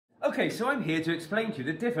Okay, so I'm here to explain to you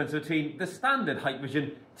the difference between the standard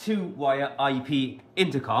Hikvision 2-wire IP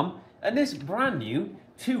intercom and this brand new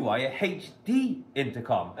 2-wire HD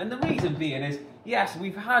intercom. And the reason being is, yes,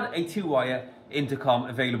 we've had a 2-wire intercom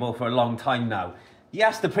available for a long time now.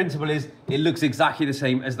 Yes, the principle is it looks exactly the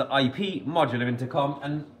same as the IP modular intercom,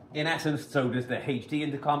 and in essence, so does the HD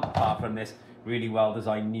intercom, apart from this really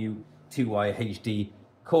well-designed new 2-wire HD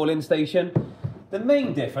call-in station. The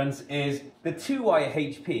main difference is the 2-wire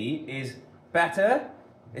HP is better,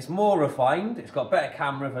 it's more refined, it's got better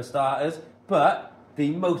camera for starters, but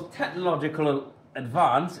the most technological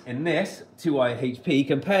advance in this 2-wire HP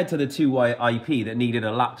compared to the 2-wire IP that needed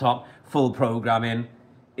a laptop full programming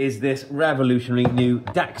is this revolutionary new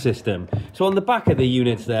DEC system. So on the back of the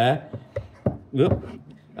units there,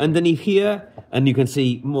 underneath here, and you can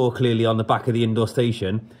see more clearly on the back of the indoor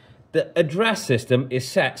station, the address system is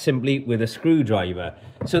set simply with a screwdriver.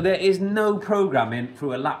 So there is no programming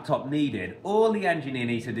through a laptop needed. All the engineer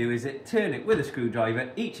needs to do is turn it with a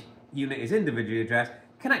screwdriver. Each unit is individually addressed,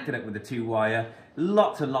 connected up with a 2-wire.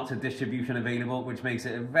 Lots and lots of distribution available, which makes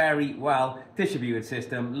it a very well distributed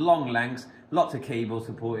system, long lengths, lots of cable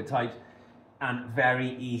supported types, and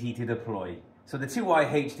very easy to deploy. So the 2-wire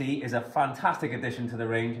HD is a fantastic addition to the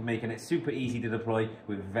range, making it super easy to deploy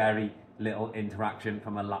with very little interaction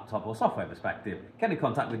from a laptop or software perspective. Get in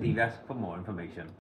contact with DVS for more information.